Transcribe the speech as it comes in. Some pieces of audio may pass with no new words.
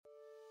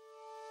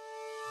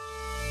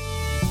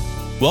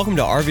Welcome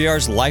to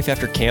RVR's Life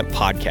After Camp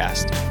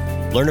podcast.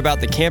 Learn about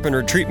the camp and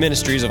retreat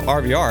ministries of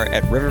RVR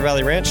at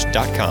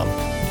rivervalleyranch.com.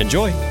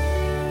 Enjoy.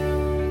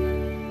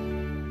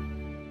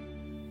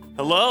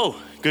 Hello,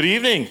 good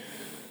evening.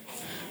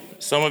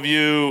 Some of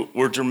you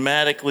were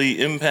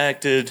dramatically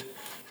impacted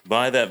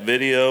by that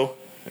video.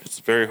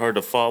 It's very hard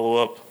to follow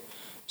up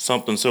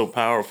something so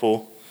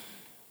powerful.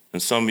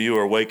 And some of you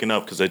are waking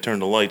up because they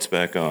turned the lights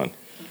back on.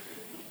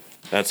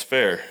 That's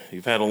fair.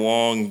 You've had a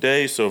long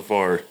day so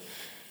far,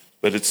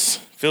 but it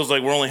feels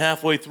like we're only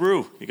halfway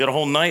through. You got a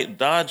whole night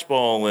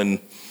dodgeball and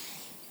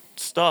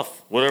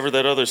stuff, whatever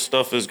that other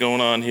stuff is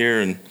going on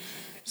here, and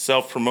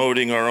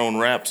self-promoting our own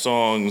rap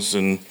songs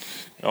and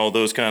all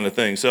those kind of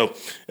things. So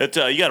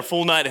you got a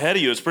full night ahead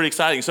of you. It's pretty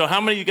exciting. So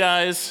how many of you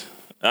guys,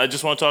 I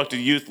just want to talk to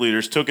youth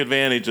leaders, took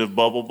advantage of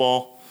Bubble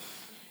Ball?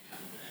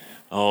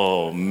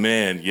 Oh,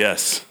 man,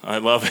 yes. I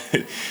love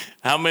it.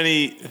 How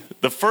many,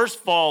 the first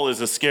fall is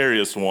the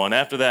scariest one.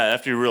 After that,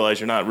 after you realize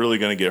you're not really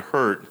going to get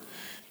hurt,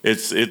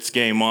 it's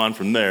game on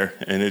from there,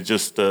 and it's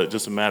just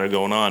a matter of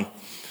going on.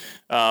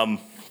 I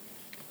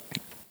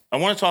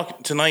want to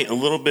talk tonight a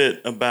little bit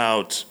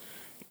about,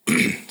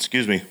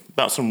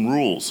 about some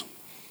rules.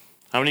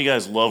 How many of you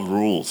guys love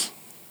rules?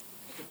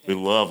 We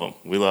love them.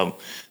 We love them.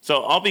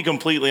 So I'll be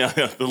completely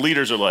honest. The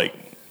leaders are like,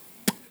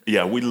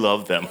 yeah, we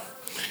love them.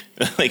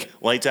 Like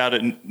lights out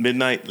at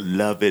midnight,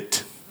 love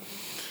it.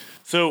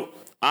 So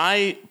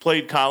I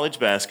played college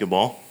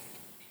basketball,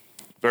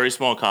 very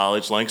small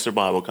college, Lancaster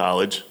Bible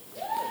College.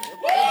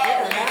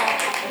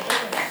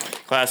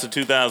 Class of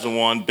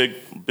 2001,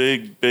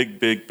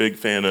 big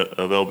fan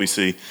of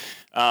LBC.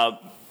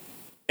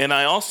 And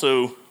I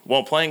also,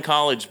 while playing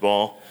college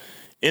ball,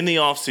 in the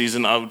off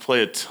season, I would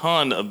play a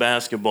ton of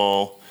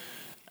basketball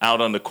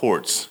out on the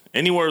courts.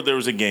 Anywhere there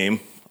was a game,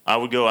 I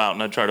would go out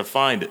and I'd try to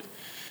find it.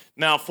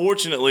 Now,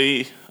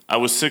 fortunately, I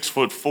was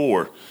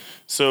 6'4",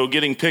 so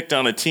getting picked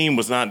on a team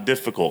was not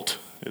difficult.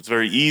 It's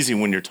very easy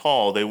when you're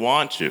tall. They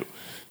want you,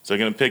 so they're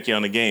going to pick you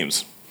on the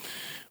games.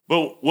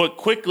 But what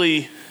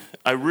quickly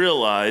I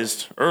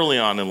realized early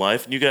on in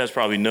life, and you guys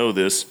probably know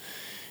this,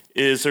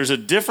 is there's a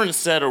different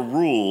set of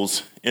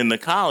rules in the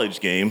college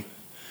game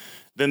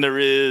than there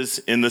is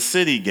in the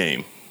city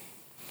game.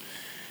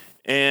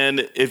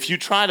 And if you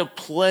try to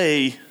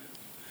play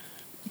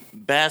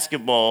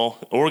basketball,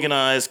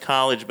 organized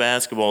college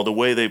basketball, the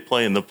way they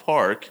play in the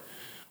park,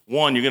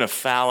 one, you're going to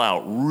foul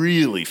out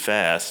really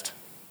fast,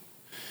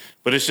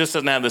 but it just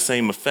doesn't have the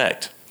same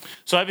effect.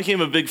 So I became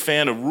a big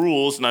fan of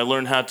rules, and I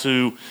learned how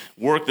to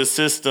work the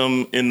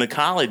system in the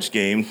college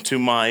game to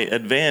my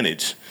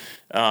advantage.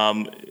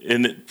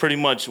 And pretty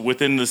much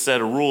within the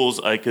set of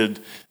rules, I could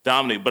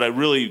dominate, but I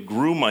really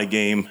grew my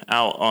game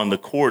out on the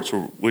courts,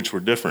 which were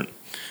different.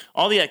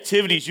 All the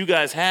activities you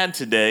guys had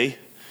today,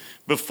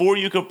 before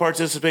you could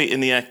participate in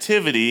the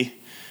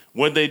activity,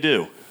 what'd they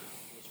do?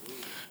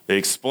 They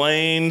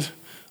explained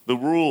the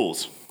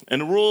rules. And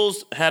the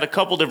rules had a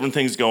couple different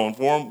things going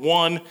for them.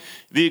 One,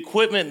 the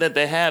equipment that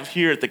they have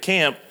here at the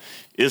camp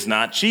is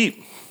not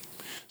cheap.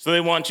 So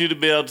they want you to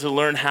be able to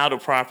learn how to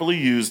properly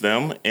use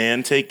them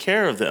and take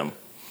care of them.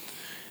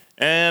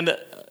 And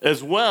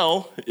as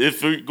well,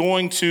 if you're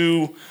going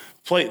to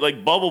play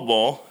like Bubble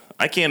Ball,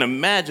 I can't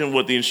imagine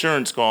what the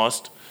insurance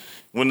cost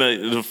when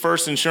the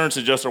first insurance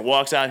adjuster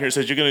walks out here and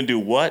says, you're going to do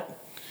what?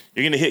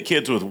 You're going to hit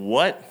kids with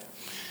what?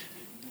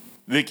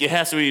 It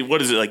has to be,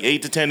 what is it, like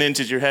 8 to 10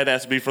 inches your head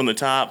has to be from the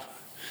top?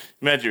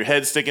 Imagine your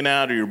head sticking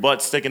out or your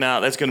butt sticking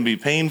out. That's going to be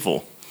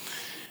painful.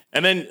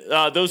 And then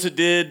those that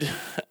did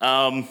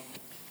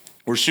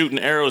were shooting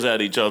arrows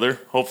at each other,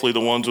 hopefully the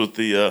ones with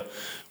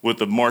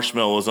the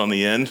marshmallows on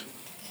the end.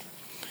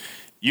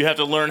 You have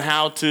to learn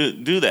how to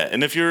do that.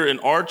 And if you're an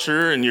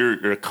archer and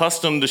you're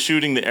accustomed to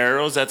shooting the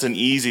arrows, that's an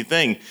easy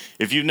thing.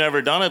 If you've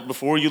never done it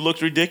before, you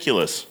looked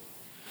ridiculous.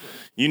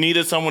 You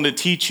needed someone to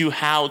teach you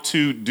how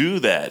to do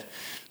that.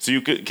 So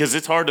you could, because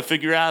it's hard to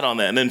figure out on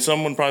that. And then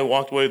someone probably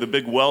walked away with a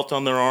big welt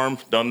on their arm,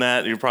 done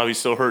that. You're probably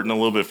still hurting a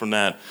little bit from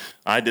that.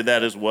 I did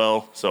that as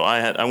well. So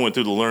I went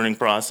through the learning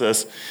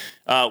process.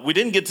 We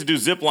didn't get to do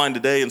zip line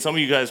today, and some of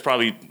you guys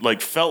probably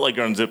felt like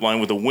you're on zip line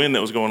with the wind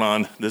that was going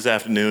on this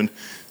afternoon.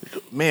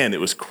 Man, it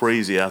was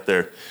crazy out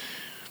there.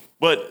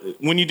 But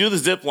when you do the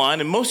zip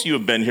line, and most of you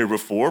have been here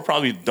before,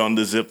 probably done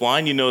the zip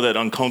line, you know that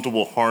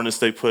uncomfortable harness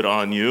they put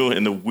on you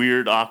and the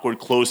weird, awkward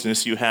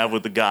closeness you have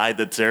with the guy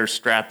that's there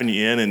strapping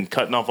you in and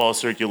cutting off all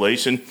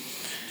circulation.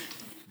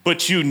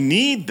 But you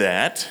need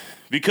that,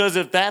 because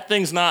if that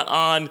thing's not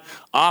on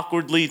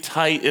awkwardly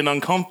tight and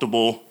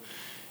uncomfortable,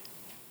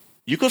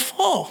 you could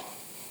fall.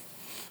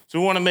 So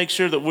we want to make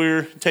sure that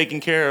we're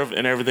taken care of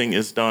and everything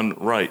is done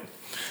right.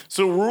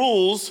 So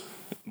rules,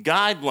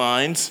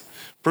 guidelines,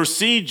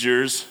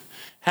 procedures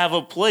have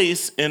a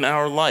place in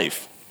our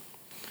life.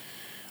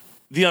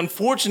 The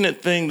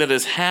unfortunate thing that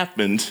has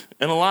happened,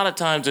 and a lot of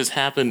times it's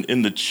happened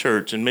in the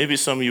church, and maybe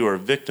some of you are a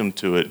victim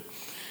to it,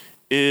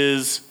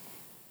 is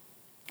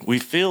we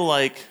feel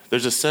like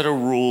there's a set of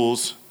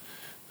rules,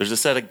 there's a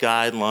set of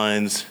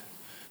guidelines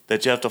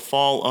that you have to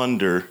fall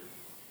under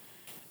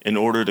in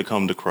order to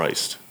come to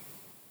Christ.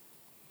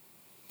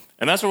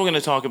 And that's what we're going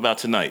to talk about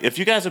tonight. If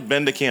you guys have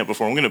been to camp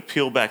before, I'm going to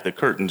peel back the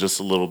curtain just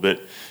a little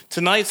bit.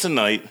 Tonight's the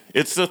night.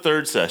 It's the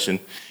third session.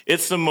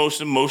 It's the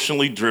most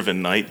emotionally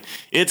driven night.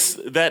 It's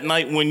that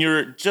night when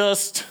you're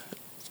just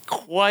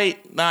you're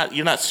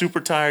not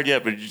super tired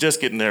yet, but you're just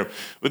getting there.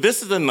 But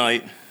this is the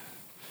night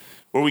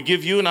where we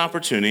give you an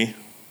opportunity.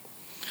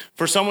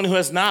 For someone who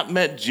has not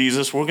met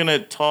Jesus, we're going to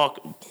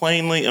talk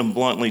plainly and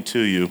bluntly to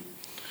you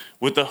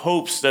with the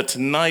hopes that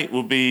tonight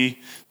will be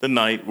the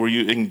night where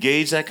you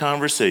engage that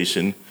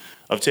conversation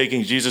of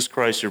taking Jesus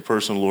Christ, your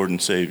personal Lord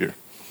and Savior.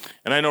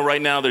 And I know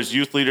right now there's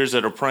youth leaders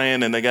that are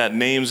praying and they got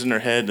names in their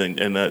head,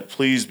 and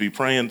please be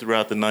praying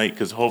throughout the night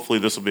because hopefully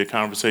this will be a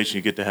conversation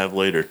you get to have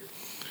later.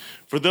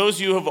 For those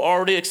of you who have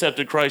already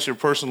accepted Christ, your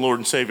personal Lord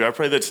and Savior, I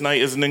pray that tonight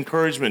is an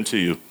encouragement to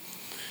you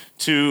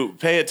to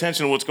pay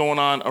attention to what's going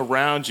on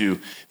around you,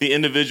 the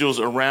individuals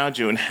around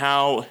you, and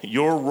how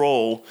your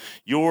role,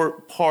 your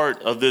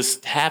part of this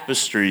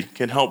tapestry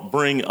can help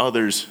bring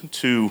others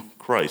to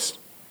Christ.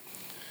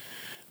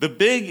 The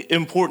big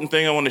important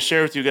thing I want to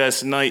share with you guys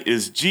tonight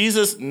is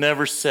Jesus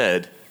never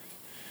said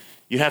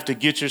you have to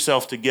get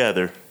yourself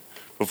together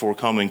before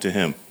coming to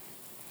him.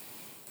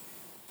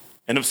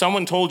 And if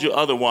someone told you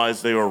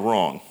otherwise, they are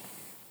wrong.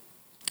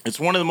 It's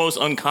one of the most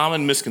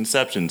uncommon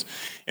misconceptions.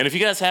 And if you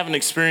guys haven't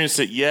experienced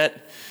it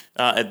yet,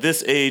 at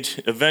this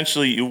age,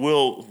 eventually you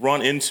will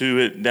run into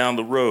it down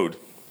the road.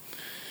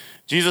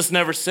 Jesus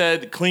never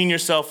said, clean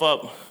yourself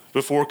up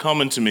before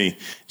coming to me.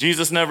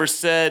 Jesus never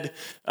said,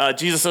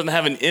 Jesus doesn't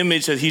have an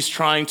image that he's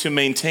trying to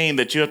maintain,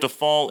 that you have to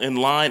fall in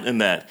line in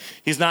that.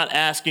 He's not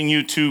asking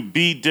you to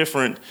be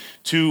different,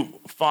 to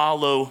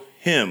follow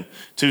him,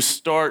 to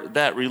start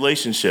that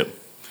relationship.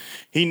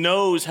 He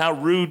knows how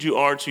rude you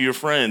are to your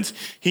friends.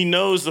 He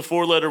knows the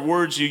 4-letter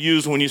words you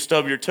use when you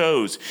stub your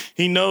toes.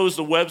 He knows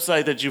the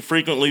website that you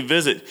frequently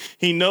visit.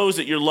 He knows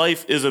that your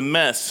life is a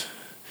mess,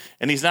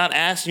 and he's not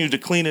asking you to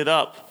clean it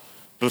up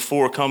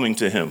before coming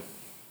to him.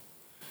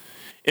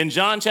 In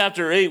John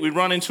chapter 8, we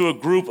run into a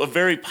group of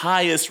very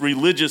pious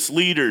religious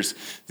leaders,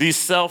 these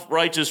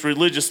self-righteous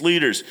religious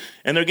leaders,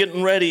 and they're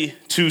getting ready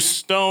to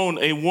stone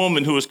a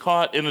woman who was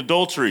caught in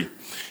adultery.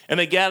 And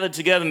they gathered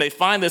together, and they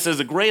find this as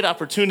a great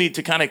opportunity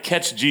to kind of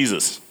catch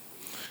Jesus.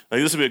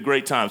 Like, this would be a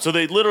great time. So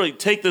they literally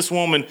take this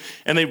woman,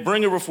 and they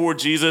bring her before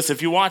Jesus.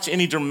 If you watch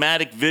any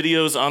dramatic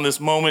videos on this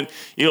moment,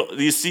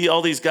 you see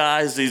all these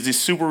guys, these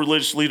super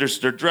religious leaders,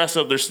 they're dressed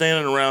up, they're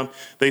standing around.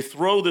 They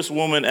throw this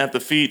woman at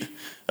the feet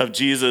of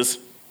Jesus.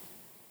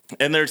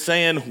 And they're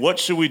saying, what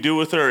should we do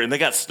with her? And they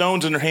got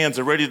stones in their hands.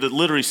 They're ready to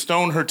literally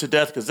stone her to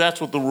death because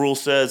that's what the rule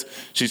says.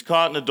 She's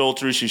caught in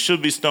adultery. She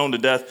should be stoned to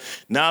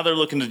death. Now they're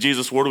looking to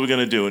Jesus. What are we going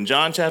to do? In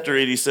John chapter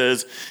 8, he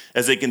says,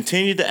 as they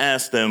continued to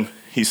ask them,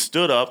 he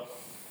stood up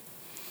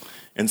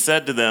and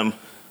said to them,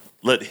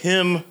 let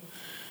him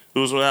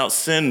who is without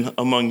sin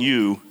among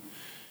you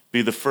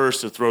be the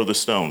first to throw the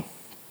stone.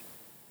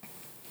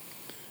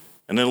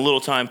 And then a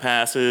little time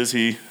passes.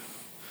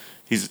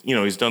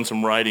 He's done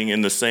some writing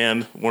in the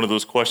sand, one of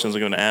those questions I'm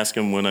going to ask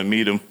him when I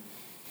meet him.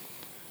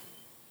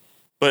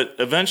 But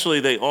eventually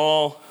they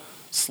all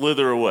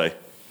slither away.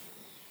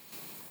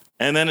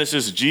 And then it's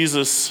just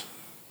Jesus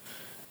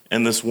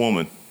and this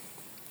woman.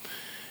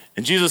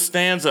 And Jesus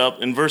stands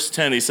up. In verse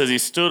 10, he says, he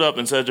stood up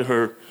and said to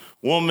her,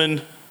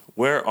 woman,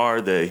 where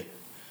are they?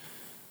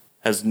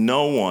 Has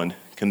no one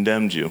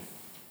condemned you?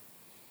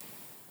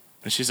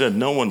 And she said,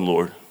 no one,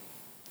 Lord.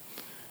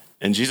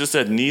 And Jesus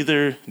said,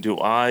 neither do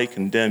I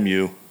condemn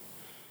you.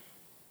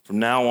 From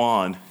now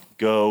on,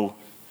 go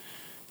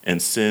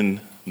and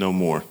sin no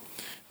more.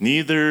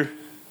 Neither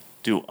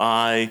do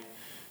I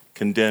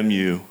condemn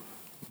you.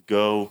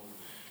 Go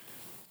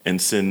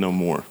and sin no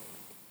more.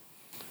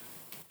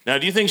 Now,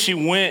 do you think she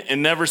went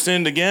and never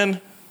sinned again?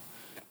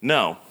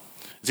 No.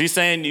 Is he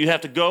saying you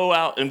have to go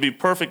out and be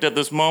perfect at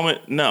this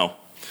moment? No.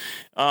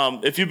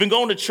 If you've been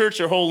going to church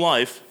your whole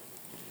life,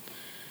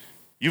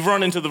 you've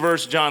run into the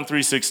verse John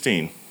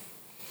 3:16.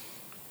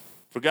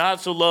 For God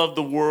so loved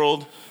the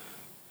world.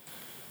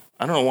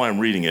 I don't know why I'm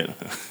reading it.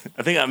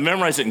 I think I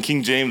memorized it in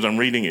King James. I'm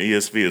reading it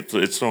ESV.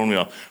 It's throwing me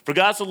off. For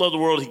God so loved the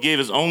world, he gave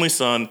his only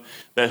son,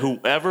 that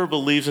whoever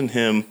believes in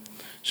him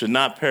should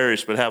not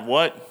perish, but have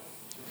what?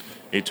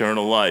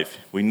 Eternal life.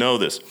 We know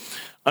this.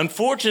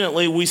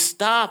 Unfortunately, we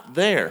stop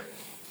there.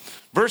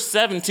 Verse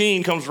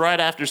 17 comes right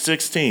after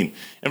 16.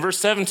 And verse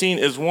 17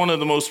 is one of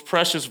the most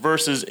precious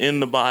verses in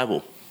the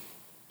Bible.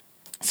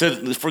 It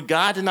says, for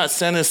God did not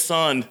send his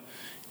son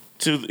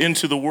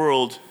into the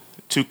world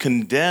to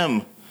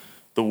condemn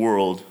the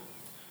world,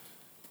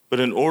 but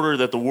in order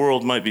that the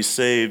world might be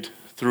saved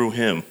through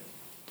him.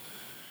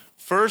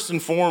 First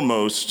and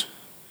foremost,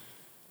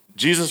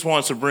 Jesus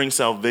wants to bring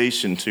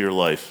salvation to your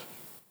life.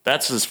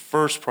 That's his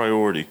first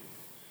priority.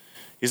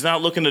 He's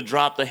not looking to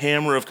drop the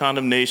hammer of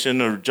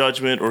condemnation or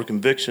judgment or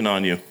conviction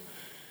on you.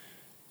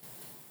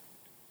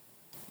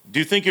 Do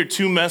you think you're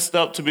too messed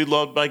up to be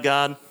loved by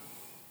God?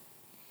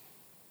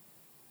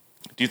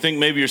 Do you think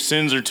maybe your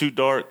sins are too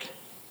dark?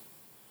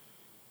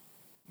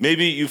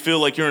 Maybe you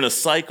feel like you're in a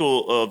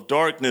cycle of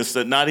darkness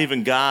that not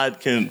even God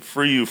can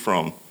free you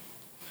from.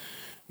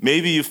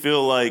 Maybe you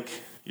feel like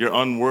you're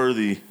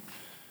unworthy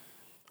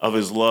of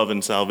his love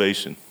and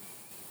salvation.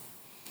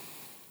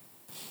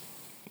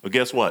 But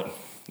guess what?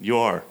 You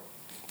are.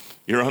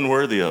 You're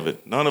unworthy of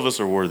it. None of us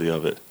are worthy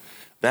of it.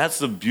 That's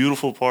the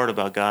beautiful part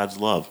about God's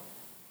love.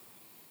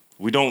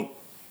 We don't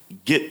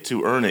get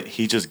to earn it.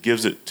 He just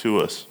gives it to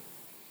us.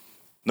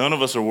 None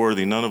of us are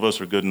worthy. None of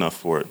us are good enough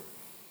for it.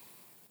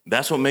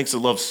 That's what makes the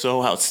love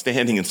so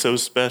outstanding and so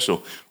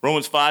special.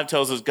 Romans 5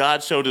 tells us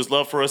God showed his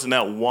love for us and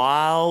that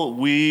while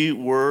we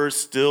were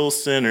still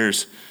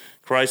sinners,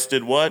 Christ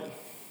did what?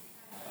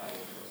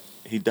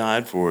 He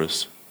died for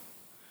us.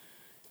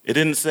 It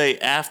didn't say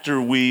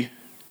after we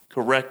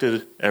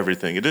corrected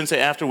everything. It didn't say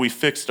after we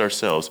fixed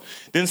ourselves.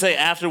 It didn't say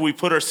after we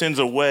put our sins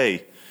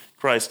away,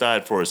 Christ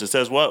died for us. It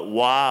says what?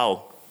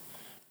 While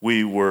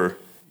we were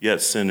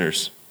yet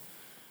sinners,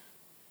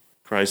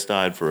 Christ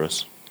died for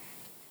us.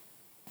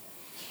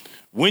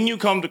 When you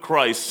come to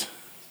Christ,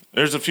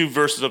 there's a few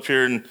verses up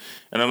here, and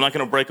I'm not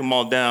going to break them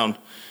all down,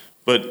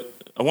 but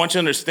I want you to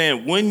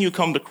understand, when you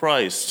come to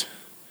Christ,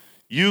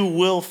 you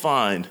will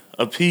find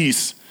a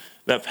peace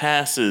that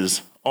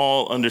passes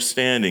all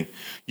understanding.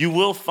 You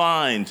will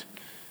find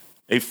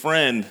a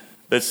friend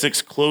that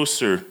sticks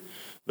closer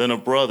than a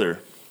brother.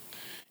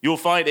 You'll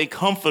find a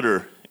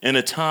comforter in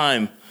a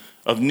time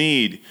of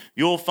need.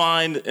 You'll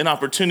find an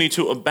opportunity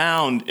to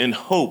abound in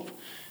hope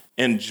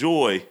and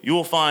joy. You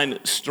will find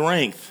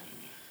strength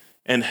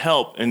and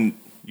help, and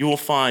you will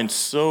find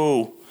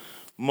so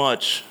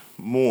much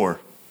more.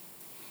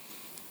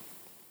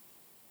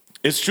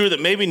 It's true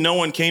that maybe no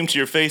one came to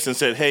your face and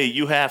said, hey,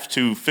 you have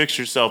to fix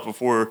yourself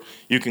before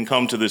you can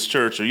come to this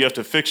church, or you have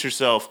to fix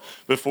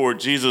yourself before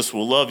Jesus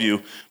will love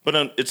you. But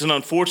it's an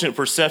unfortunate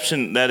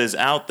perception that is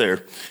out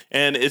there.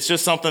 And it's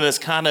just something that's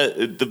kind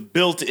of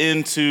built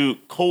into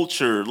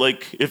culture.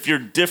 Like if you're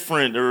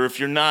different, or if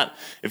you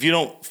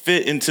don't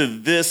fit into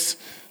this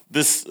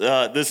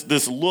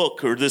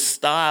look or this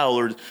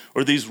style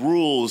or these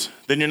rules,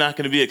 then you're not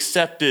going to be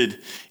accepted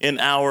in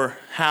our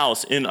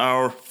house, in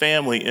our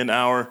family, in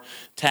our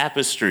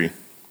tapestry.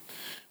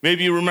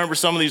 Maybe you remember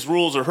some of these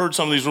rules or heard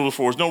some of these rules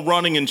before. No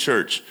running in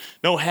church,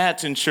 no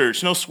hats in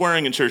church, no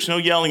swearing in church, no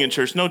yelling in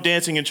church, no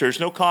dancing in church,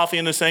 no coffee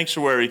in the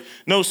sanctuary,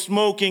 no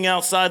smoking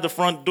outside the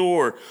front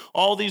door.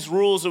 All these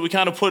rules that we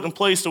kind of put in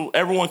place so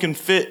everyone can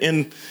fit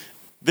in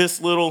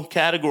this little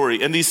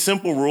category. And these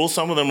simple rules,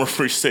 some of them are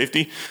for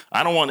safety.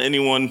 I don't want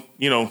anyone,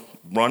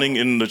 running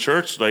in the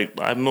church. Like,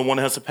 I'm the one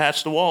that has to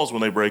patch the walls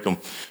when they break them.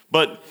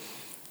 But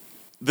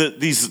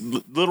these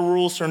little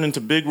rules turn into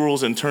big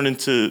rules and turn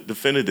into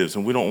definitives,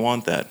 and we don't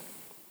want that.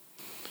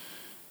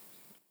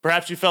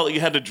 Perhaps you felt like you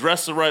had to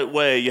dress the right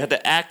way, you had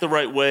to act the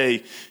right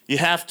way, you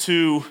have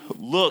to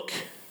look,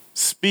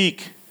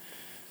 speak,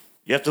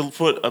 you have to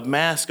put a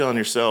mask on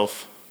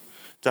yourself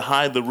to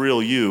hide the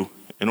real you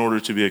in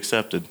order to be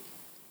accepted.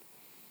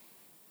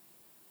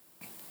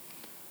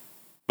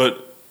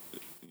 But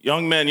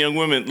young men, young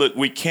women, look,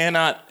 we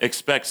cannot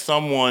expect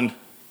someone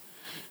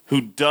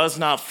who does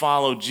not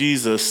follow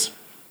Jesus,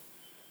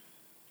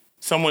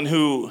 someone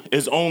who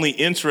is only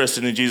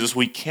interested in Jesus,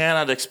 we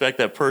cannot expect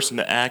that person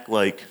to act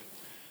like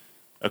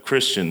a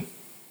Christian.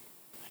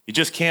 You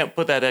just can't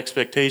put that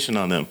expectation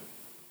on them.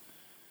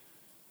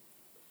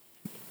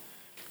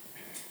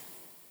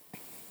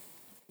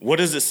 What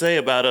does it say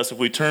about us if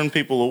we turn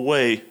people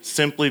away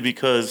simply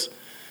because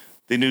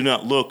they do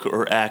not look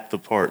or act the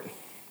part?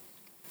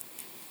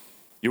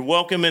 You're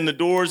welcome in the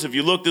doors if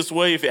you look this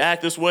way, if you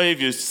act this way, if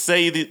you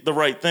say the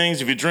right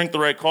things, if you drink the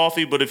right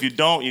coffee, but if you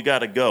don't, you got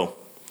to go.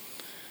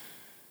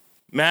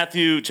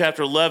 Matthew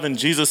chapter 11,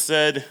 Jesus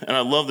said, and I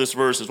love this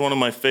verse, it's one of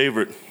my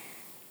favorite,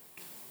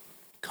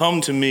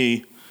 "Come to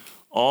me,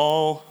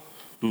 all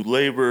who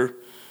labor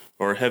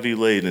or are heavy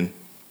laden,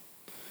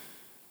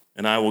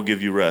 and I will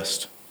give you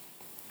rest."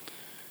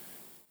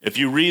 If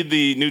you read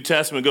the New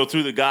Testament, go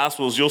through the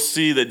Gospels, you'll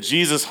see that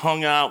Jesus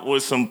hung out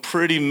with some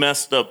pretty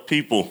messed up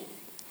people.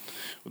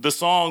 The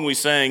song we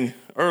sang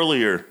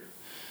earlier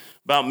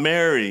about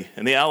Mary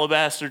and the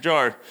alabaster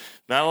jar,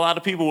 not a lot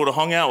of people would have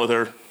hung out with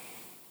her.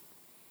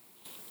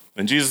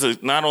 And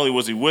Jesus, not only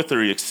was he with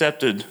her, he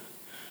accepted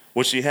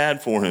what she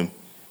had for him.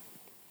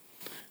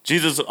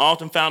 Jesus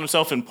often found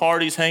himself in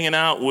parties, hanging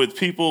out with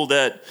people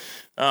that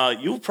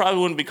you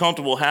probably wouldn't be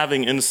comfortable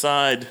having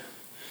inside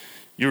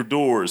your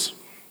doors.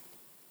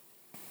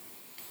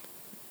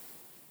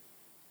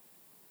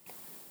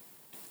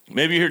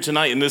 Maybe you're here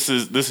tonight and this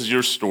is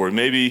your story.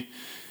 Maybe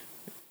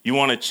you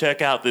want to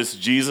check out this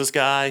Jesus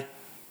guy,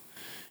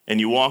 and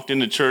you walked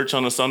into church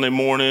on a Sunday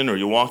morning, or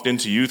you walked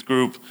into youth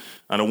group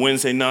on a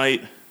Wednesday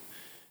night,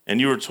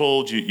 and you were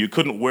told you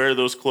couldn't wear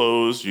those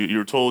clothes. You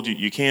were told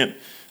you can't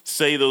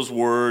say those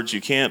words.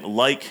 You can't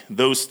like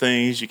those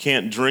things. You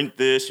can't drink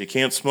this. You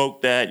can't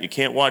smoke that. You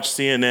can't watch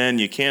CNN.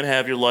 You can't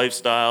have your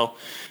lifestyle.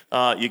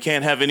 You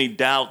can't have any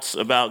doubts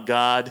about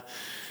God.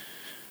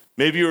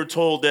 Maybe you were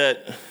told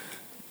that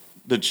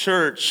the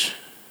church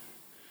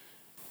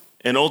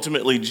and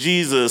ultimately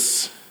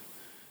Jesus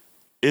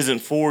isn't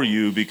for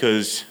you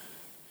because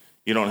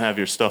you don't have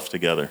your stuff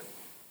together.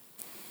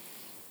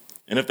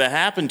 And if that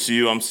happened to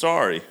you, I'm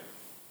sorry.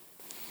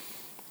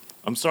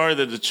 I'm sorry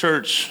that the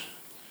church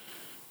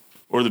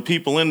or the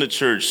people in the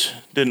church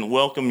didn't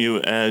welcome you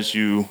as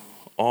you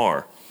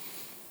are.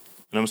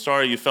 And I'm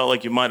sorry you felt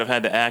like you might have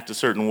had to act a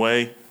certain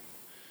way,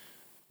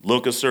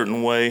 look a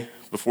certain way,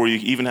 before you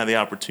even had the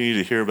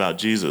opportunity to hear about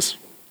Jesus.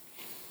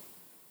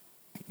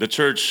 The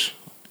church,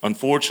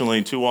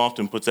 unfortunately, too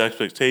often puts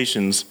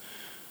expectations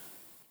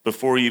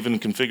before you even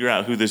can figure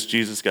out who this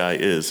Jesus guy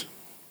is.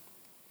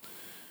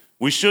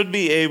 We should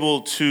be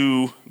able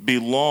to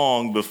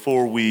belong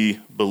before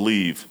we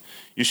believe.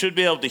 You should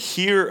be able to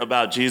hear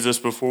about Jesus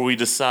before we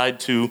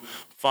decide to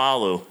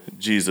follow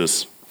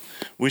Jesus.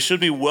 We should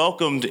be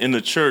welcomed in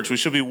the church. We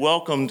should be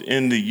welcomed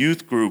in the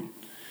youth group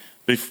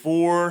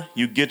before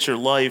you get your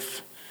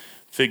life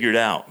figured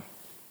out.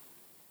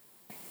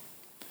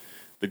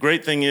 The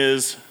great thing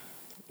is,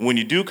 when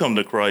you do come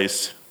to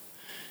Christ,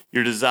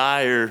 your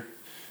desire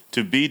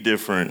to be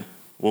different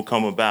will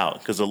come about.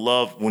 Because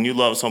when you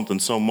love something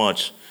so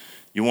much,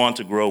 you want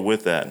to grow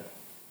with that.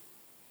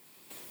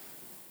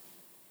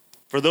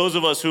 For those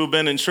of us who have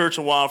been in church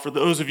a while, for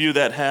those of you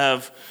that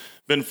have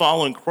been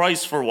following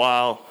Christ for a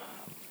while,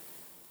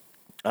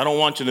 I don't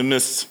want you to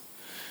miss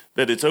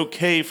that it's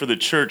okay for the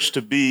church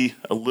to be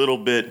a little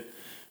bit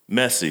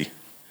messy.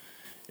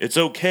 It's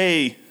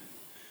okay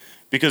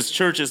because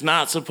church is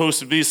not supposed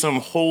to be some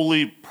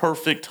holy,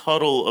 perfect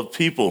huddle of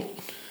people.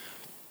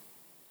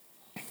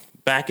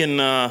 Back in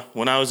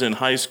when I was in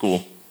high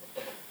school,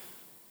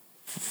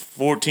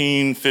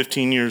 14,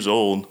 15 years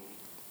old.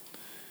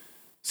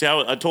 See,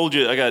 I told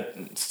you I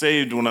got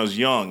saved when I was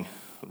young,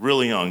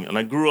 really young, and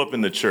I grew up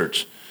in the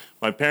church.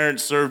 My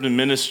parents served in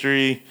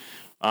ministry.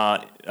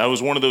 I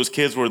was one of those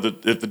kids where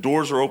if the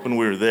doors were open,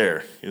 we were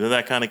there. You know,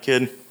 that kind of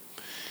kid?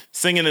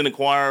 Singing in the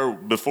choir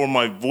before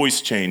my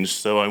voice changed,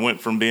 so I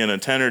went from being a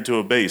tenor to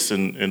a bass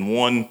in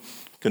one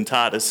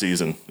cantata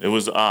season. It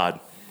was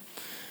odd.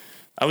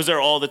 I was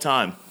there all the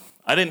time.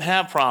 I didn't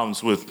have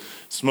problems with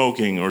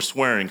smoking or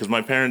swearing because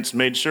my parents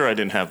made sure I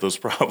didn't have those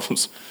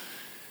problems.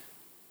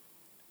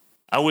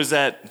 I was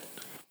that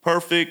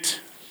perfect,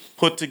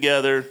 put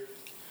together,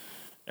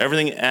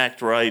 everything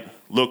act right,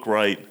 look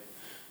right,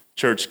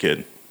 church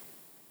kid.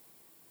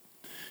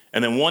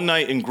 And then one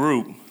night in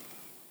group,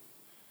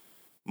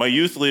 my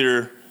youth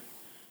leader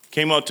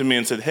came up to me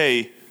and said,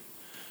 "Hey,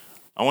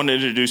 I want to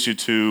introduce you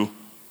to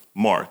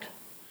Mark."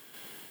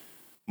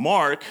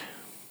 Mark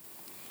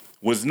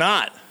was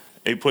not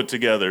a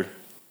put-together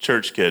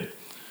church kid.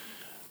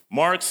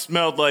 Mark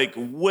smelled like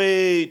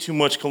way too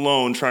much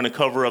cologne trying to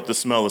cover up the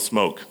smell of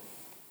smoke.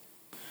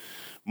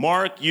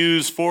 Mark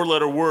used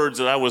 4-letter words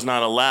that I was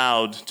not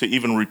allowed to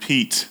even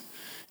repeat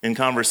in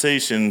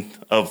conversation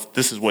of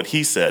this is what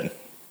he said.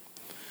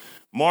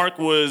 Mark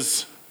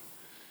was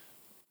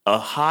a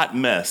hot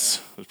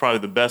mess. It's probably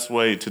the best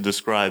way to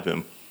describe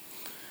him.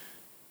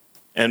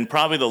 And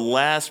probably the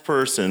last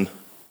person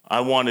I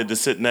wanted to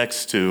sit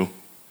next to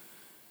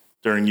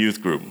during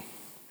youth group.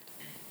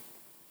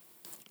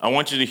 I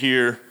want you to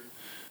hear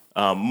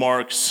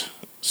Mark's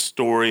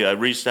story. I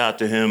reached out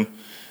to him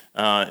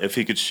if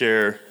he could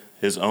share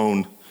his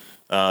own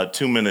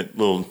 2-minute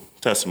little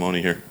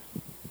testimony here.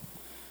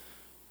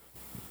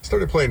 I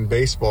started playing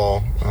baseball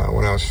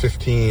when I was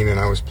 15, and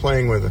I was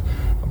playing with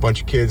a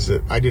bunch of kids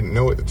that I didn't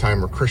know at the time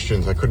were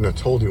Christians. I couldn't have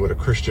told you what a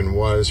Christian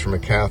was from a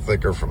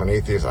Catholic or from an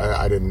atheist.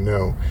 I didn't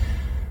know.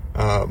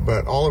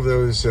 But all of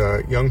those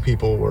young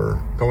people were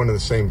going to the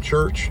same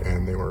church,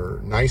 and they were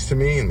nice to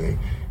me, and they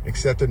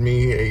accepted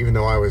me, even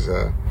though I was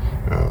a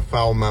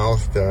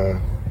foul-mouthed,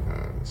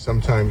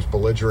 sometimes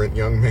belligerent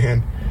young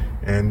man.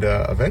 And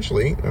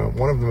eventually,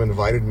 one of them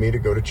invited me to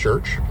go to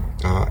church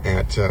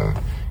at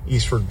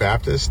Eastford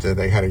Baptist.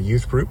 They had a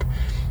youth group.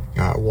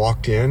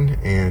 Walked in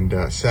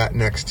and sat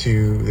next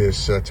to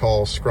this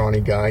tall,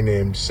 scrawny guy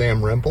named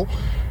Sam Rempel.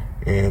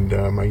 And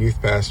my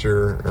youth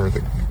pastor, or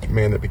the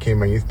man that became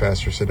my youth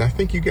pastor, said, "I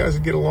think you guys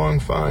would get along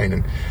fine."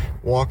 And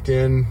walked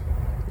in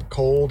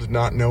cold,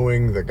 not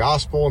knowing the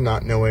gospel,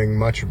 not knowing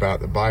much about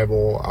the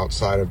Bible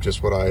outside of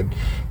just what I'd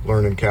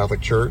learned in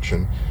Catholic church,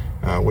 and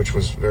which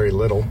was very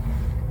little.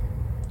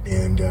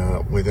 And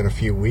within a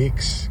few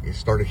weeks, I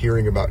started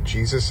hearing about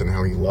Jesus and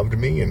how he loved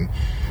me and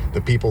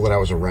the people that I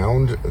was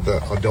around,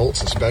 the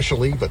adults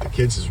especially, but the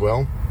kids as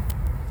well.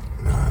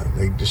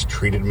 They just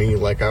treated me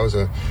like I was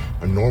a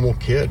normal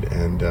kid,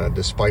 and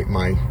despite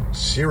my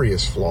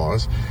serious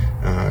flaws,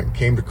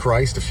 came to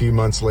Christ a few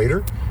months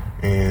later,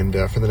 and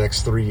for the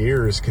next 3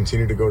 years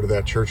continued to go to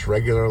that church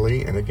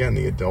regularly. And again,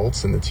 the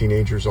adults and the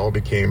teenagers all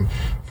became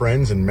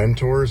friends and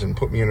mentors and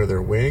put me under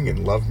their wing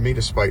and loved me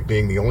despite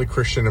being the only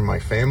Christian in my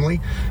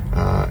family,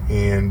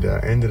 and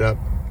ended up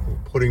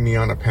putting me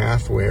on a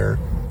path where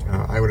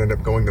I would end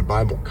up going to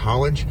Bible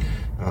college,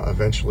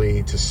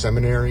 eventually to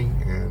seminary,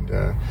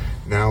 and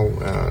now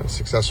a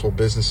successful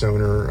business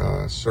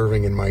owner,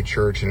 serving in my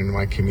church and in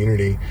my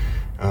community,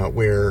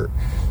 where,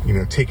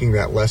 taking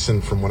that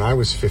lesson from when I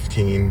was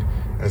 15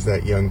 as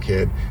that young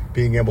kid,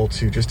 being able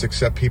to just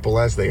accept people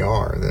as they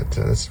are,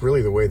 that's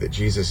really the way that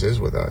Jesus is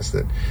with us,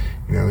 that,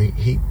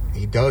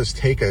 he does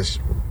take us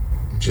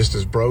just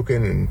as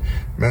broken and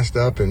messed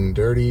up and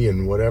dirty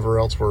and whatever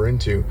else we're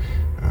into.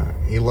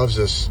 He loves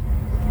us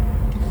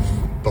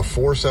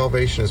before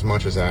salvation as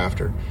much as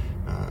after.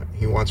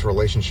 He wants a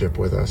relationship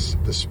with us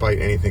despite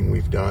anything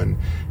we've done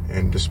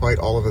and despite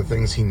all of the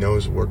things he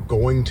knows we're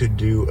going to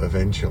do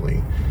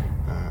eventually.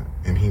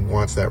 And he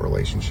wants that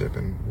relationship.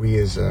 And we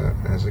as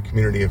a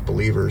community of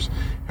believers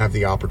have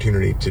the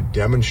opportunity to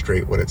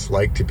demonstrate what it's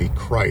like to be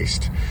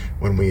Christ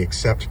when we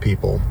accept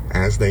people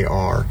as they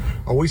are,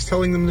 always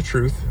telling them the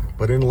truth,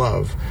 but in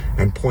love,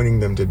 and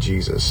pointing them to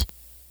Jesus.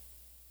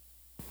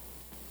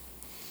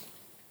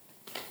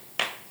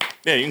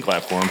 Yeah, you can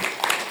clap for him.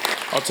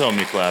 I'll tell him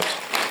you clapped.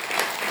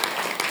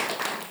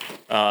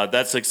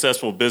 That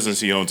successful business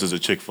he owns is a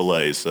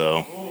Chick-fil-A,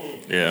 so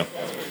yeah,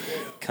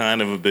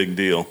 kind of a big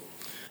deal.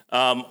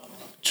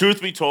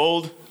 Truth be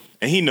told,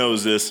 and he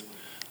knows this,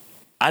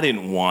 I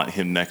didn't want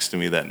him next to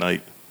me that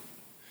night.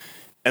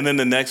 And then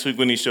the next week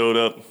when he showed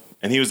up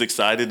and he was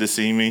excited to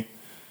see me,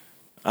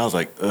 I was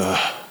like,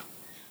 ugh.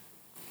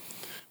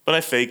 But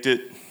I faked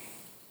it.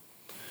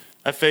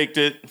 I faked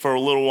it for a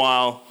little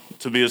while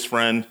to be his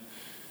friend.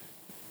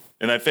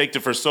 And I faked it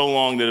for so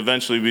long that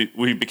eventually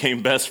we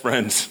became best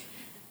friends.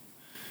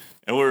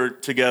 And we were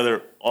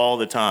together all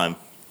the time.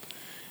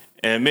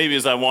 And maybe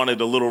as I wanted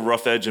a little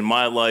rough edge in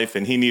my life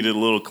and he needed a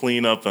little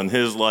cleanup on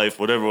his life,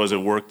 whatever it was, it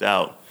worked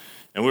out.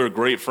 And we were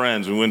great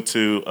friends. We went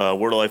to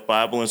Word of Life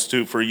Bible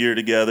Institute for a year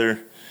together.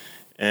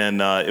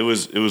 And it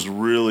was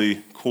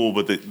really cool.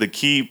 But the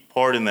key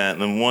part in that,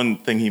 and the one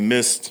thing he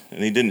missed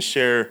and he didn't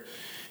share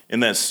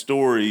in that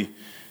story,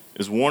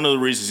 is one of the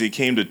reasons he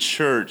came to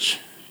church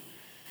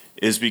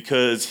is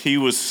because he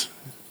was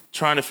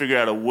trying to figure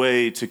out a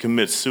way to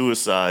commit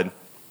suicide.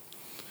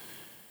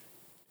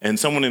 And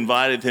someone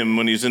invited him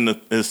when he was in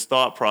his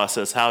thought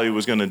process how he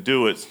was going to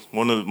do it.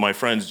 One of my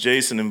friends,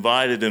 Jason,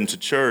 invited him to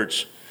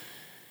church.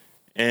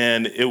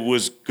 And it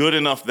was good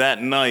enough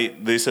that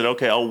night, they said,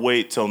 okay, I'll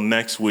wait till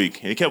next week.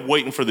 And he kept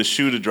waiting for the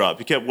shoe to drop.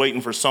 He kept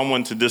waiting for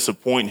someone to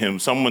disappoint him,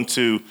 someone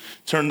to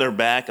turn their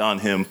back on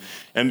him.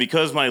 And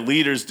because my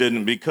leaders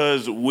didn't,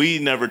 because we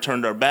never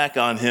turned our back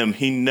on him,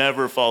 he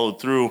never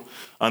followed through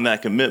on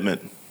that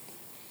commitment.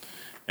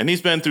 And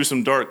he's been through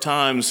some dark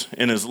times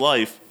in his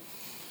life.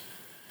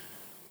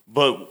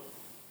 But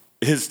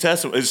his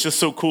testimony, it's just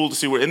so cool to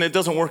see and it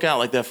doesn't work out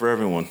like that for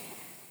everyone.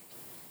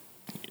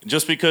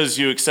 Just because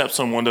you accept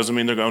someone doesn't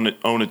mean they're going to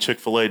own a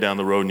Chick-fil-A down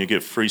the road and you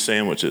get free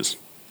sandwiches.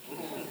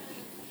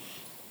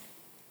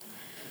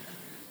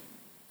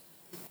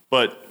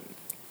 But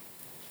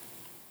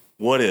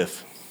what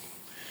if?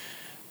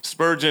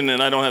 Spurgeon,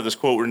 and I don't have this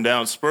quote written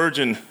down,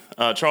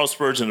 Charles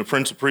Spurgeon, the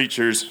Prince of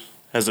Preachers,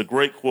 has a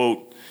great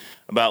quote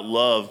about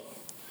love.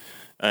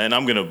 And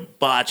I'm going to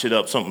botch it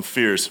up, something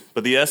fierce.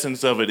 But the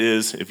essence of it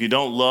is, if you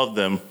don't love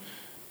them,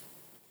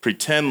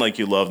 pretend like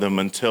you love them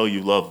until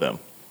you love them.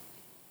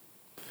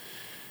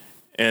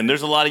 And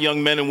there's a lot of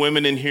young men and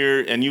women in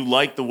here, and you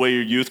like the way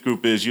your youth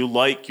group is. You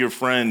like your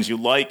friends. You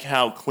like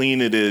how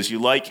clean it is.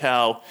 You like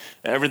how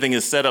everything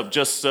is set up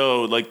just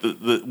so. Like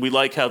we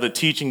like how the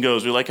teaching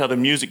goes. We like how the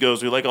music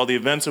goes. We like all the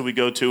events that we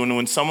go to. And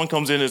when someone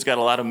comes in and has got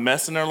a lot of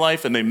mess in their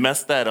life, and they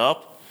mess that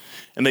up,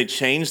 and they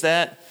change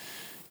that,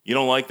 you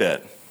don't like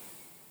that.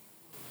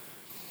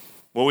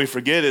 What we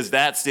forget is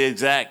that's the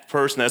exact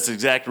person, that's the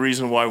exact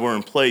reason why we're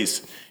in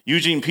place.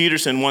 Eugene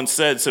Peterson once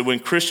said, when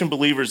Christian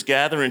believers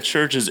gather in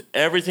churches,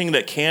 everything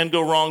that can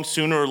go wrong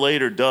sooner or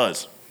later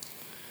does.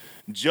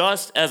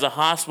 Just as a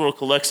hospital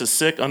collects the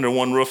sick under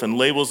one roof and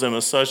labels them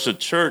as such, the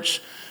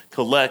church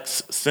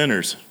collects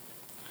sinners.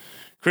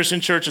 Christian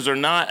churches are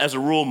not, as a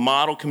rule,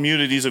 model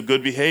communities of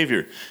good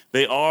behavior.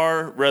 They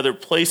are, rather,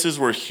 places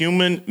where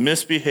human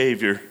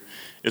misbehavior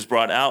is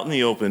brought out in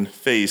the open,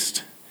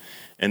 faced,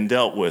 and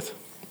dealt with.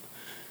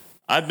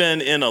 I've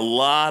been in a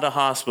lot of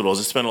hospitals.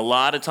 I spent a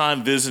lot of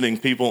time visiting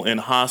people in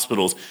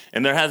hospitals,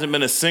 and there hasn't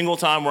been a single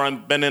time where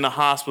I've been in a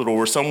hospital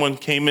where someone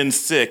came in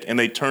sick and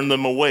they turned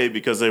them away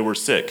because they were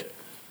sick.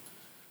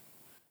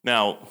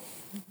 Now,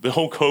 the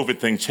whole COVID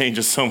thing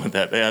changes some of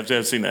that.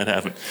 I've seen that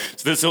happen.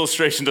 So this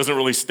illustration doesn't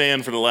really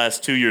stand for the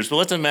last 2 years, but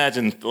let's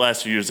imagine the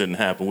last 2 years didn't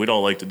happen. We'd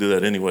all like to do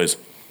that anyways.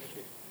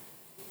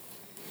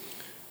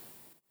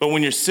 But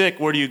when you're sick,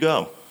 where do you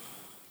go?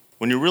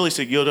 When you're really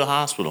sick, you go to a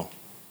hospital.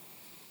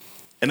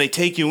 And they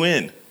take you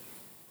in.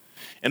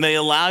 And they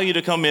allow you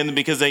to come in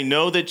because they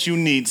know that you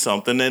need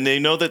something, and they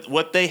know that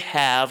what they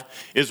have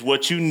is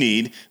what you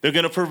need. They're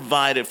going to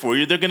provide it for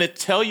you. They're going to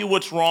tell you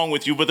what's wrong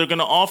with you, but they're going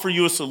to offer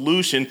you a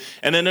solution,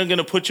 and then they're going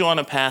to put you on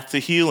a path to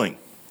healing.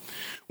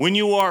 When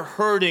you are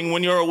hurting,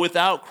 when you're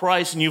without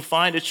Christ and you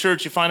find a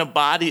church, you find a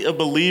body of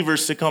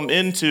believers to come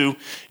into,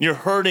 and you're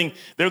hurting,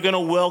 they're going to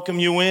welcome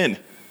you in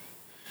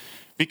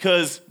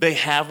because they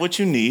have what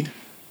you need.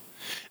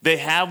 They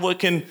have what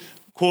can,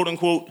 quote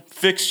unquote,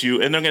 fix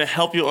you, and they're going to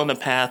help you on the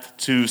path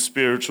to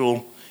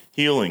spiritual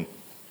healing.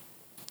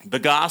 The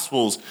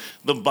Gospels,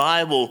 the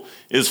Bible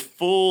is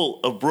full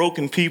of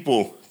broken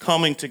people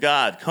coming to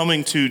God,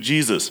 coming to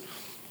Jesus.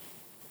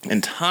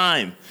 And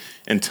time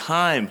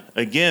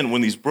again,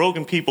 when these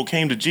broken people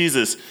came to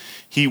Jesus,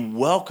 he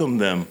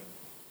welcomed them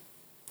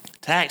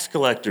tax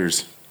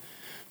collectors,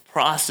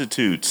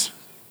 prostitutes,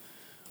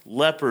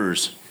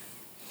 lepers,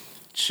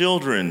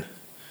 children,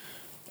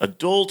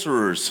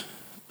 adulterers,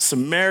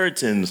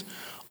 Samaritans,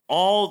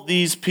 all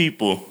these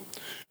people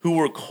who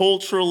were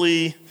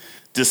culturally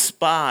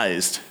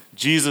despised,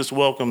 Jesus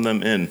welcomed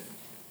them in.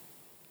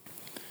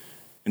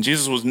 And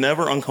Jesus was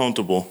never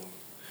uncomfortable.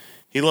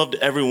 He loved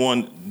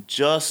everyone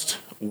just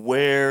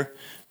where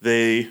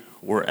they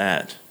were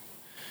at.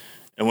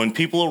 And when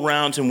people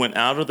around him went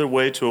out of their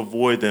way to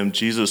avoid them,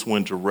 Jesus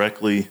went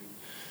directly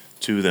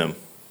to them.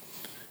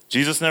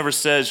 Jesus never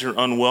says you're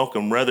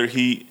unwelcome. Rather,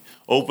 he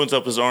opens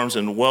up his arms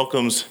and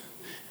welcomes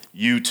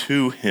you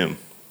to him.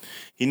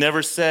 He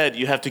never said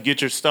you have to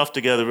get your stuff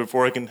together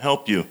before I can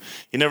help you.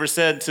 He never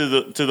said to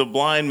the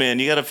blind man,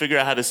 you got to figure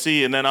out how to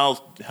see and then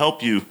I'll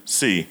help you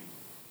see.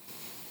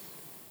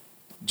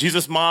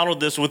 Jesus modeled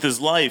this with his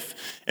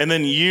life. And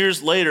then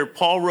years later,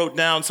 Paul wrote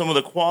down some of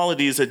the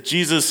qualities that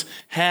Jesus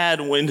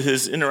had in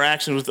his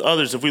interactions with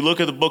others. If we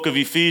look at the book of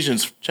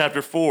Ephesians, chapter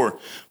 4,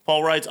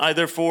 Paul writes, I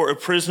therefore, a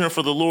prisoner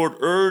for the Lord,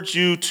 urge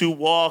you to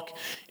walk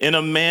in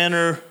a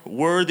manner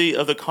worthy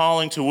of the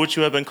calling to which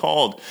you have been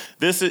called.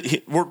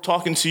 We're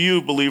talking to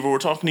you, believer. We're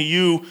talking to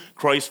you,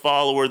 Christ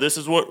follower. This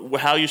is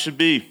how you should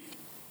be.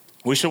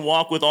 We should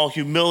walk with all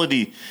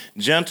humility,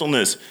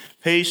 gentleness,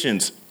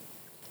 patience.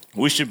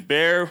 We should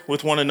bear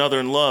with one another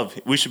in love.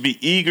 We should be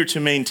eager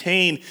to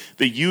maintain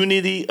the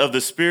unity of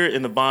the Spirit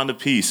in the bond of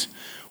peace.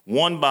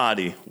 One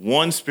body,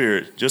 one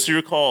Spirit, just as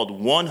you're called,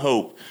 one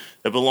hope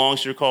that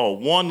belongs to your call,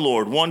 one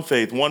Lord, one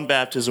faith, one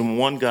baptism,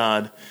 one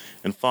God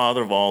and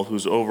Father of all,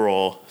 who's over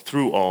all,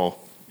 through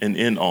all, and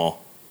in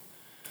all.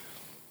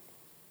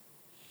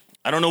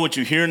 I don't know what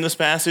you hear in this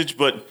passage,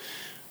 but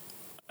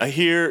I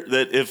hear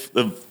that if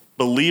the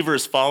believer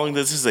is following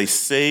this is a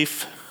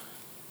safe,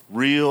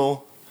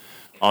 real,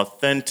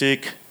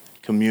 authentic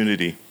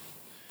community.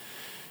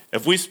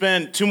 If we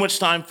spend too much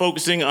time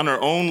focusing on our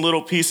own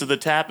little piece of the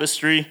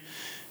tapestry,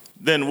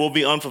 then we'll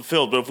be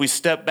unfulfilled. But if we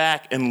step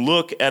back and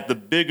look at the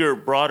bigger,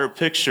 broader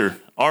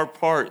picture, our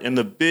part in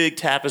the big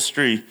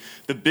tapestry,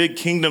 the big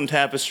kingdom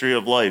tapestry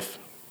of life,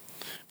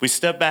 if we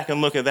step back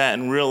and look at that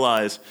and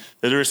realize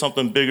that there is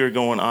something bigger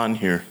going on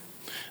here.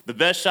 The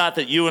best shot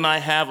that you and I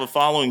have of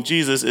following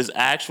Jesus is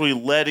actually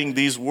letting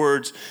these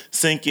words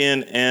sink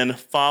in and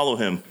follow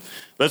him.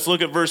 Let's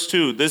look at verse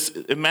 2.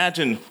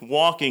 Imagine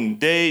walking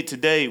day to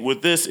day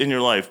with this in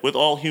your life, with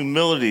all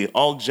humility,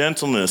 all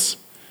gentleness,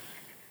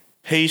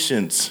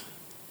 patience,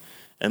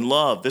 and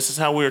love. This is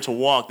how we are to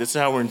walk. This is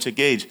how we're to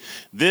engage.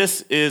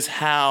 This is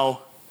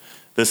how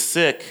the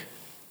sick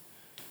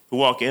who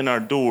walk in our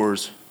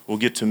doors will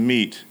get to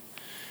meet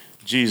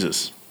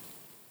Jesus.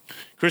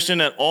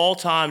 Christian, at all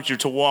times you're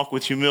to walk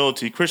with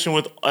humility. Christian,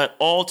 at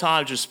all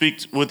times you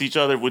speak with each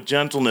other with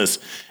gentleness.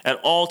 At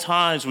all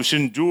times we should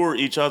endure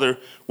each other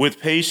with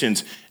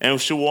patience. And we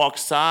should walk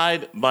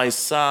side by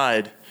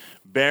side,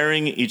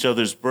 bearing each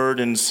other's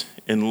burdens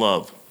in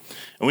love.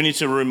 And we need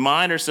to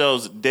remind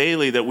ourselves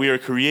daily that we are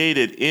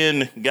created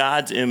in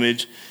God's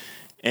image,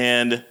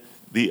 and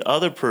the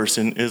other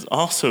person is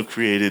also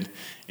created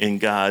in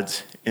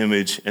God's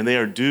image, and they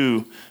are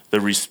due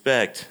the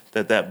respect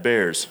that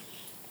bears.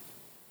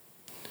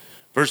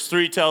 Verse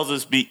 3 tells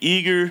us, be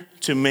eager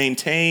to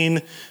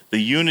maintain the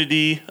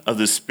unity of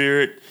the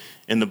Spirit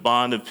in the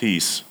bond of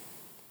peace.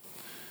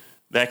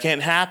 That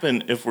can't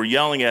happen if we're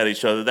yelling at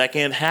each other. That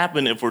can't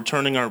happen if we're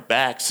turning our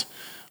backs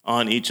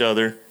on each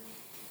other.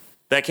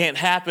 That can't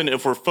happen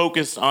if we're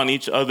focused on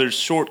each other's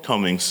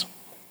shortcomings.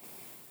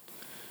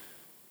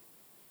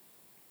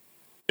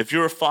 If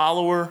you're a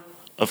follower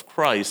of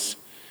Christ,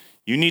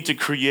 you need to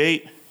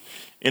create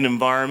an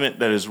environment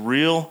that is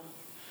real,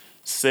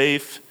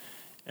 safe,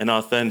 and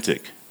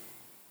authentic.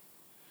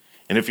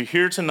 And if you're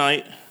here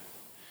tonight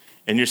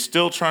and you're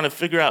still trying to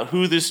figure out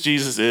who this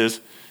Jesus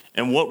is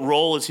and what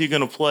role is he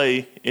going to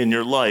play in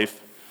your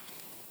life,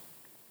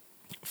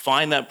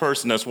 find that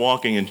person that's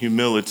walking in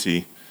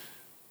humility,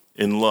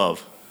 in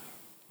love,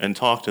 and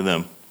talk to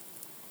them.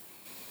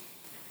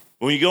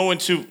 We're going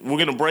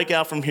to break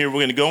out from here. We're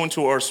going to go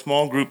into our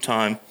small group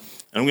time,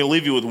 and I'm going to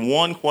leave you with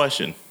one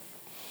question.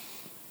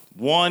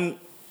 One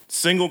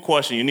single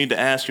question you need to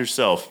ask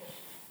yourself.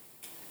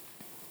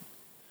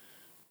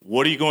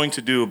 What are you going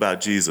to do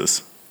about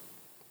Jesus?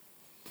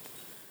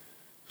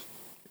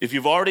 If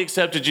you've already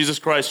accepted Jesus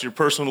Christ as your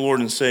personal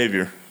Lord and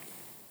Savior,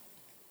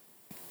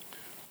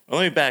 well,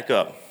 let me back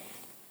up.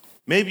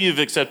 Maybe you've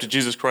accepted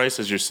Jesus Christ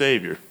as your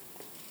Savior.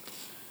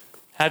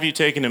 Have you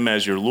taken him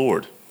as your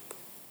Lord?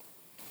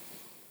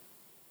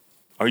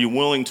 Are you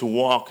willing to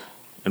walk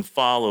and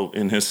follow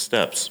in his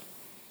steps?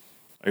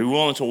 Are you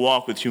willing to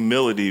walk with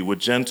humility, with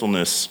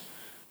gentleness,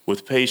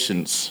 with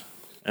patience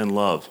and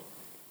love?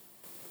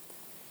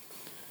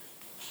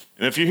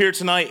 And if you're here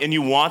tonight and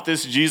you want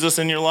this Jesus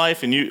in your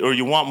life, or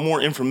you want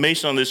more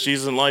information on this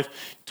Jesus in life,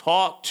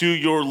 talk to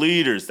your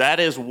leaders. That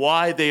is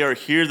why they are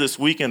here this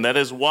weekend. That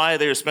is why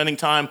they are spending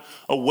time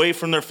away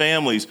from their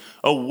families,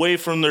 away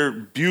from their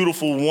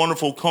beautiful,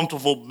 wonderful,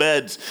 comfortable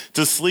beds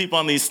to sleep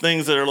on these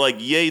things that are like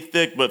yay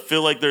thick but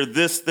feel like they're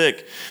this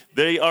thick.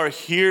 They are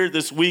here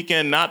this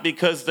weekend not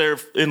because they're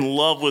in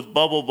love with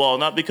Bubble Ball,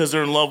 not because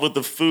they're in love with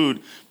the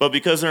food, but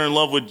because they're in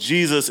love with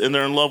Jesus and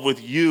they're in love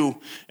with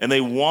you, and they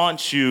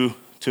want you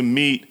to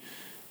meet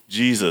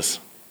Jesus.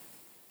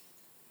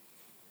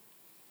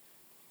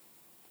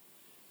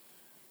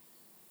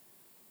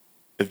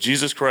 If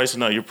Jesus Christ is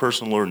not your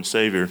personal Lord and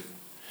Savior,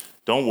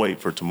 don't wait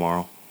for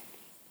tomorrow.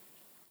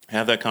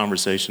 Have that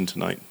conversation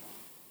tonight.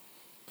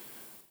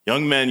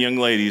 Young men, young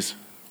ladies,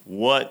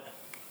 what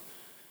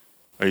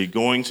are you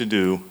going to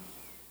do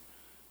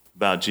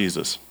about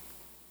Jesus?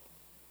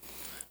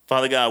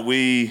 Father God,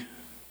 we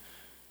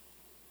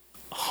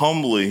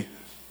humbly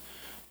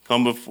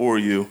come before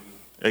you,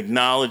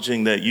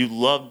 acknowledging that you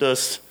loved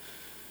us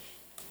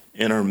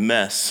in our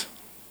mess.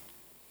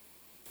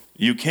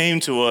 You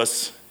came to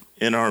us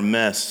in our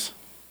mess.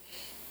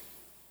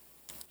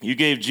 You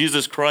gave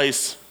Jesus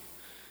Christ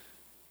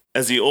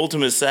as the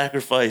ultimate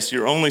sacrifice,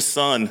 your only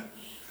Son,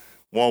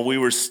 while we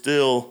were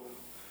still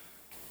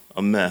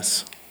a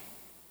mess.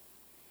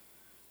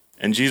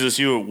 And Jesus,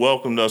 you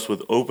welcomed us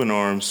with open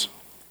arms,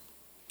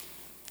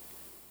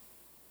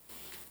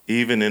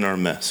 even in our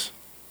mess.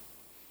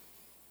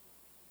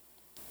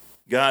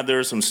 God, there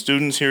are some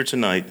students here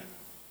tonight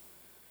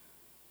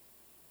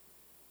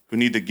who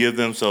need to give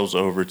themselves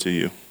over to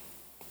you.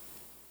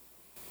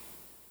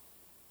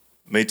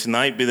 May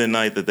tonight be the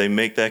night that they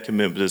make that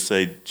commitment to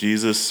say,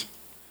 Jesus,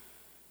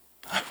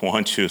 I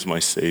want you as my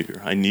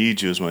Savior. I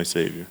need you as my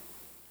Savior.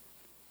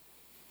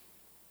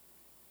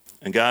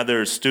 And God, there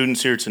are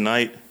students here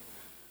tonight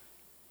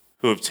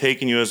who have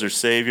taken you as their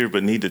Savior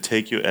but need to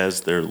take you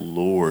as their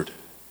Lord.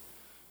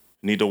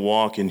 Need to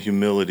walk in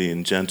humility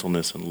and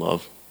gentleness and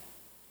love.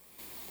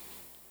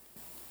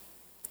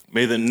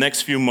 May the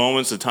next few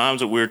moments, the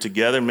times that we're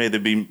together, may there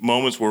be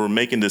moments where we're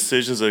making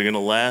decisions that are going to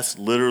last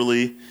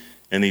literally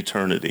an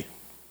eternity.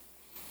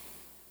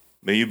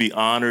 May you be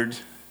honored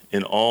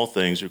in all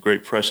things. In your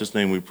great precious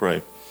name we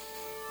pray.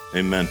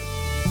 Amen.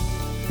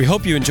 We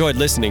hope you enjoyed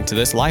listening to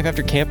this Life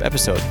After Camp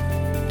episode.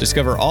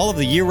 Discover all of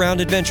the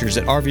year-round adventures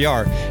at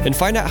RVR and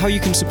find out how you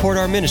can support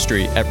our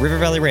ministry at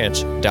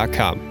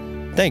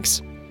rivervalleyranch.com.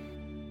 Thanks.